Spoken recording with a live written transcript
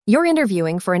You're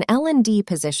interviewing for an L&D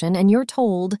position and you're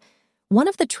told, one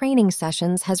of the training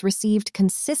sessions has received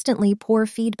consistently poor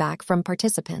feedback from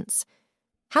participants.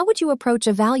 How would you approach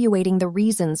evaluating the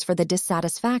reasons for the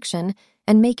dissatisfaction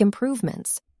and make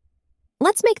improvements?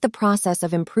 Let's make the process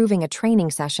of improving a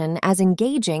training session as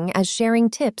engaging as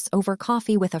sharing tips over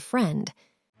coffee with a friend.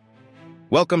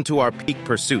 Welcome to our Peak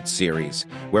Pursuit series,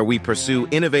 where we pursue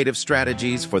innovative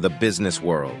strategies for the business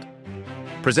world.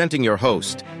 Presenting your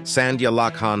host, Sandhya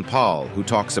Lakhan Paul, who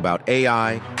talks about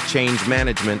AI, change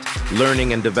management,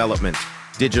 learning and development,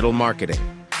 digital marketing,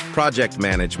 project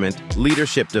management,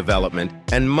 leadership development,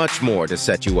 and much more to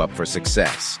set you up for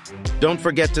success. Don't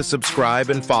forget to subscribe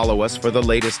and follow us for the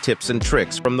latest tips and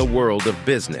tricks from the world of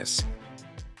business.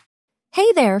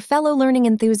 Hey there, fellow learning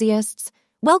enthusiasts.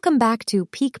 Welcome back to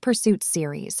Peak Pursuit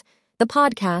series, the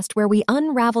podcast where we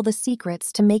unravel the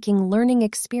secrets to making learning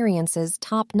experiences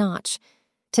top-notch.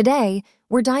 Today,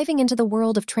 we're diving into the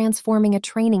world of transforming a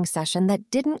training session that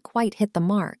didn't quite hit the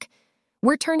mark.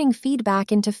 We're turning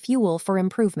feedback into fuel for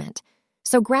improvement.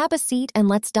 So grab a seat and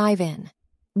let's dive in.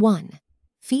 1.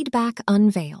 Feedback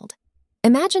unveiled.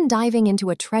 Imagine diving into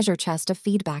a treasure chest of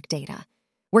feedback data.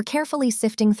 We're carefully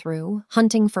sifting through,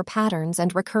 hunting for patterns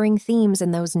and recurring themes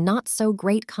in those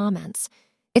not-so-great comments.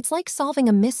 It's like solving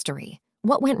a mystery.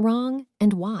 What went wrong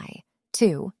and why?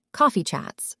 2. Coffee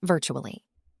chats, virtually.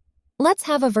 Let's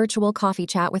have a virtual coffee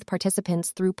chat with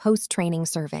participants through post-training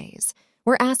surveys.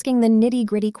 We're asking the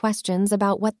nitty-gritty questions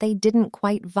about what they didn't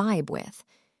quite vibe with.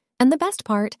 And the best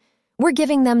part, we're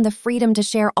giving them the freedom to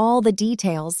share all the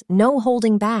details, no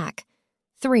holding back.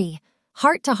 3.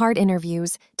 Heart-to-heart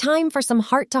interviews. Time for some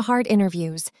heart-to-heart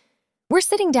interviews. We're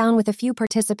sitting down with a few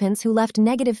participants who left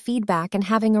negative feedback and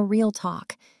having a real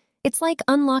talk. It's like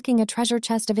unlocking a treasure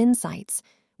chest of insights.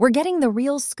 We're getting the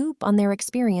real scoop on their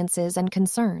experiences and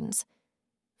concerns.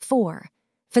 4.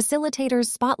 Facilitators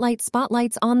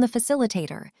spotlights on the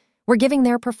facilitator. We're giving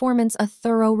their performance a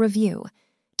thorough review.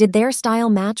 Did their style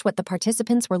match what the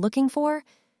participants were looking for?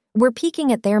 We're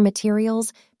peeking at their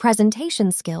materials,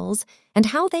 presentation skills, and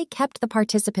how they kept the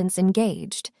participants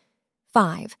engaged.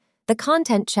 5. The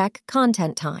content check,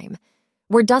 content time.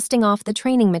 We're dusting off the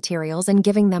training materials and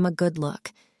giving them a good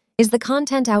look. Is the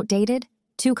content outdated?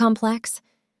 Too complex?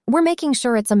 We're making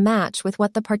sure it's a match with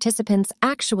what the participants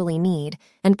actually need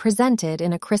and presented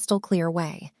in a crystal clear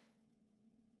way.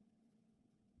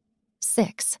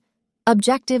 6.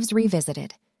 Objectives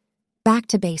revisited. Back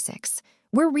to basics.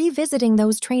 We're revisiting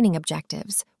those training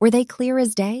objectives. Were they clear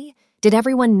as day? Did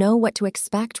everyone know what to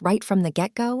expect right from the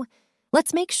get-go?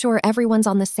 Let's make sure everyone's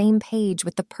on the same page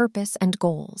with the purpose and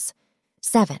goals.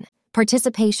 7.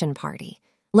 Participation party.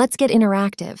 Let's get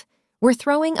interactive. We're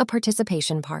throwing a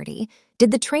participation party.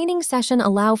 Did the training session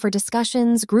allow for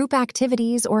discussions, group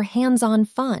activities, or hands-on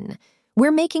fun?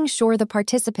 We're making sure the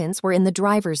participants were in the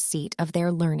driver's seat of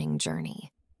their learning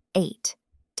journey. 8.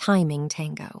 Timing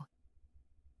tango.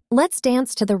 Let's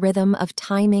dance to the rhythm of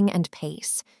timing and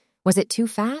pace. Was it too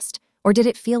fast, or did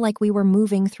it feel like we were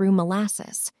moving through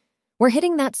molasses? We're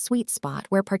hitting that sweet spot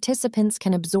where participants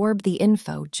can absorb the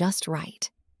info just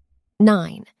right.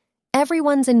 9.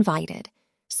 Everyone's invited.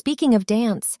 Speaking of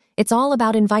dance, it's all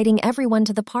about inviting everyone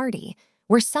to the party.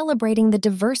 We're celebrating the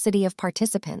diversity of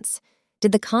participants.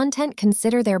 Did the content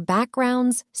consider their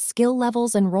backgrounds, skill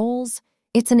levels, and roles?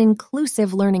 It's an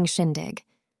inclusive learning shindig.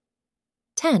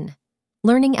 10.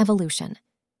 Learning evolution.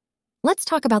 Let's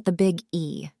talk about the big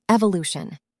E,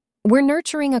 evolution. We're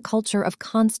nurturing a culture of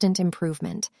constant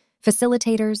improvement.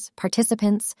 Facilitators,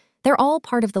 participants, they're all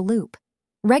part of the loop.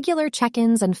 Regular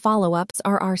check-ins and follow-ups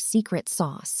are our secret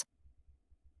sauce.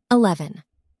 11.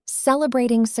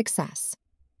 Celebrating success.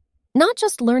 Not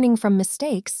just learning from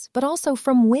mistakes, but also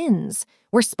from wins.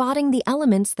 We're spotting the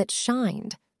elements that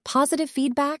shined. Positive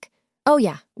feedback? Oh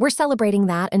yeah, we're celebrating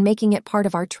that and making it part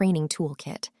of our training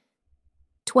toolkit.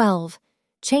 12.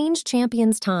 Change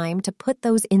champions time to put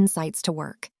those insights to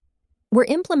work. We're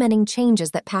implementing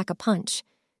changes that pack a punch.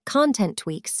 Content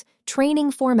tweaks,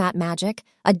 training format magic,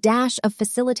 a dash of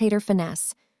facilitator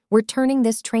finesse. We're turning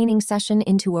this training session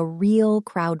into a real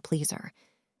crowd pleaser.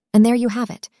 And there you have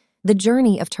it, the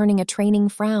journey of turning a training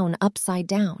frown upside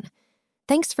down.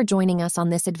 Thanks for joining us on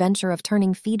this adventure of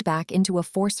turning feedback into a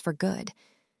force for good.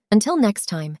 Until next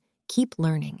time, keep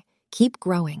learning, keep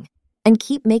growing, and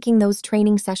keep making those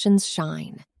training sessions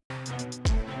shine.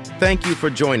 Thank you for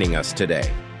joining us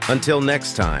today. Until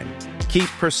next time, keep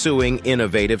pursuing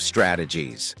innovative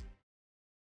strategies.